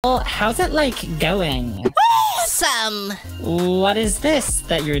Well, how's it like going? Awesome! What is this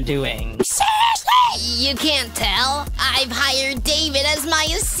that you're doing? Seriously? You can't tell? I've hired David as my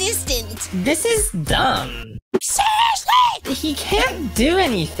assistant. This is dumb. Seriously? He can't do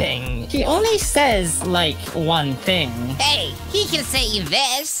anything. He only says, like, one thing. Hey, he can say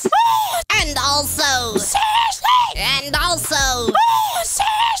this. And also. Seriously? And also.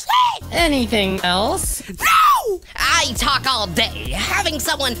 Seriously? Anything else? No! I talk all day. Having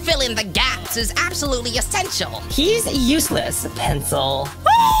someone fill in the gaps is absolutely essential. He's useless, Pencil.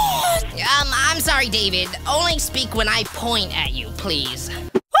 I'm sorry, David. Only speak when I point at you, please.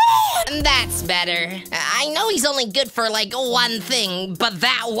 That's better. I know he's only good for like one thing, but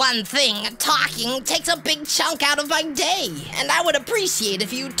that one thing, talking, takes a big chunk out of my day. And I would appreciate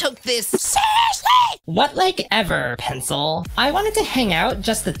if you took this seriously. What like ever, Pencil? I wanted to hang out,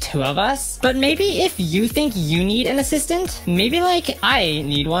 just the two of us, but maybe if you think you need an assistant, maybe like I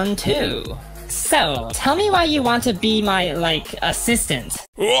need one too. So, tell me why you want to be my, like, assistant.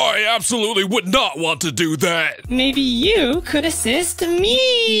 I absolutely would not want to do that. Maybe you could assist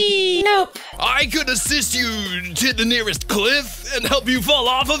me. Nope. I could assist you to the nearest cliff and help you fall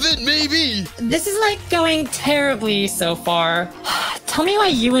off of it, maybe. This is like going terribly so far. Tell me why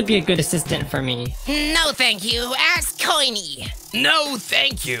you would be a good assistant for me. No, thank you. Ask Coiny. No,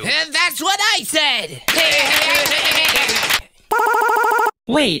 thank you. That's what I said.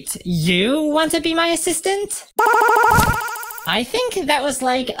 Wait, you want to be my assistant? I think that was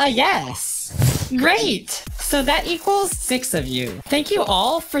like a yes. Great! So that equals 6 of you. Thank you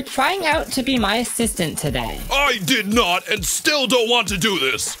all for trying out to be my assistant today. I did not and still don't want to do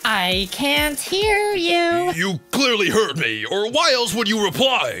this. I can't hear you. You clearly heard me, or why else would you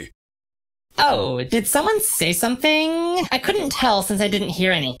reply? Oh, did someone say something? I couldn't tell since I didn't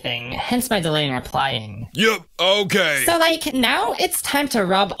hear anything, hence my delay in replying. Yep, okay. So like, now it's time to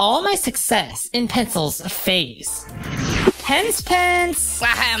rub all my success in Pencil's face. Pence.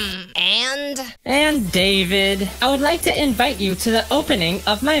 And David, I would like to invite you to the opening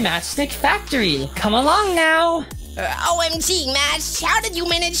of my matchstick factory. Come along now. OMG, Match, how did you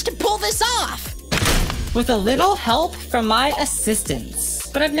manage to pull this off? With a little help from my assistants.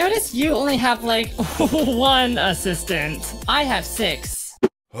 But I've noticed you only have like 1 assistant. I have 6.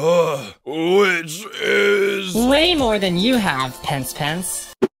 Which is... way more than you have, Pence.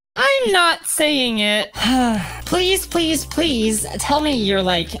 I'm not saying it. Please, please, please, tell me you're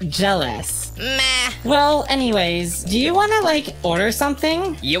like jealous. Meh. Well, anyways, do you wanna like order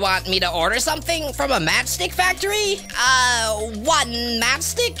something? You want me to order something from a matchstick factory? 1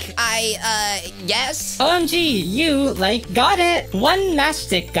 matchstick? Yes? OMG, you like got it. 1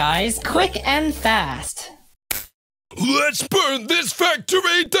 matchstick, guys, quick and fast. Let's burn this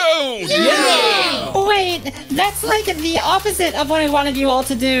factory down! Yeah! Wait, that's like the opposite of what I wanted you all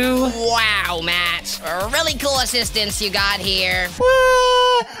to do. Wow, Matt. Really cool assistants you got here.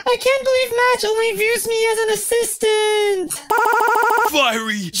 I can't believe Match only views me as an assistant.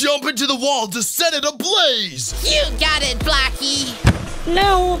 Fiery, jump into the wall to set it ablaze! You got it, Blackie.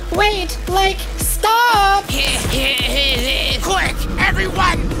 No, wait, like, stop! Quick,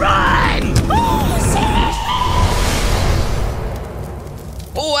 everyone, run!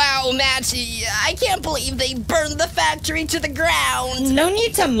 Wow, Matchy, I can't believe they burned the factory to the ground. No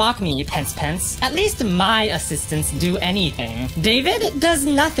need to mock me, Pence. At least my assistants do anything. David does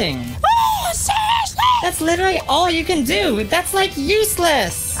nothing. Seriously? That's literally all you can do. That's like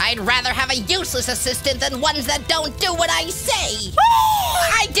useless. I'd rather have a useless assistant than ones that don't do what I say.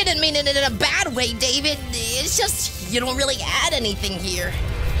 I didn't mean it in a bad way, David. It's just you don't really add anything here.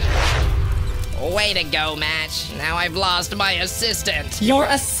 Way to go, Match. Now I've lost my assistant. Your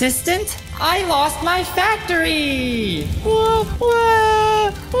assistant? I lost my factory! What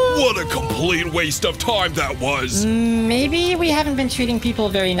a complete waste of time that was! Maybe we haven't been treating people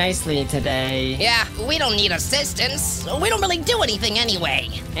very nicely today. Yeah, we don't need assistants. We don't really do anything anyway.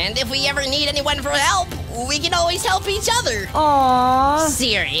 And if we ever need anyone for help, we can always help each other. Aww.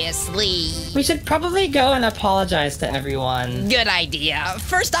 Seriously. We should probably go and apologize to everyone. Good idea.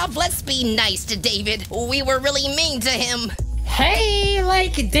 First off, let's be nice to David. We were really mean to him. Hey,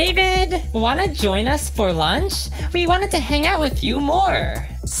 like, David, wanna join us for lunch? We wanted to hang out with you more.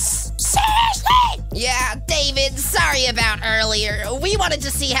 Seriously? Yeah, David, sorry about earlier. We wanted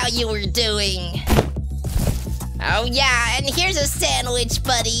to see how you were doing. Oh yeah, and here's a sandwich,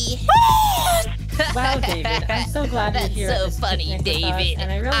 buddy. Wow, David, I'm so glad you're here. That's so funny, David. And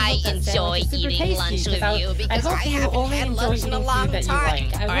I really I hope that enjoy eating lunch with you because I hope you haven't only had enjoy lunch in a eating long food that time. you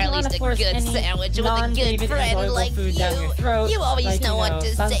like. Or I at wouldn't least want to a force good any sandwich with a good non-David friend enjoyable like food down your you. throat, You always like, know what to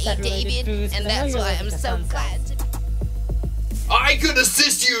say, sunset-related David, foods, and but I know that's you're why I'm allergic to so sunset. glad to I could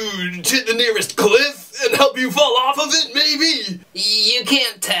assist you to the nearest cliff and help you fall off of it, maybe? You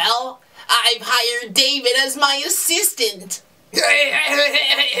can't tell. I've hired David as my assistant.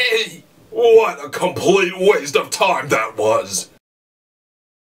 Hey! What a complete waste of time that was.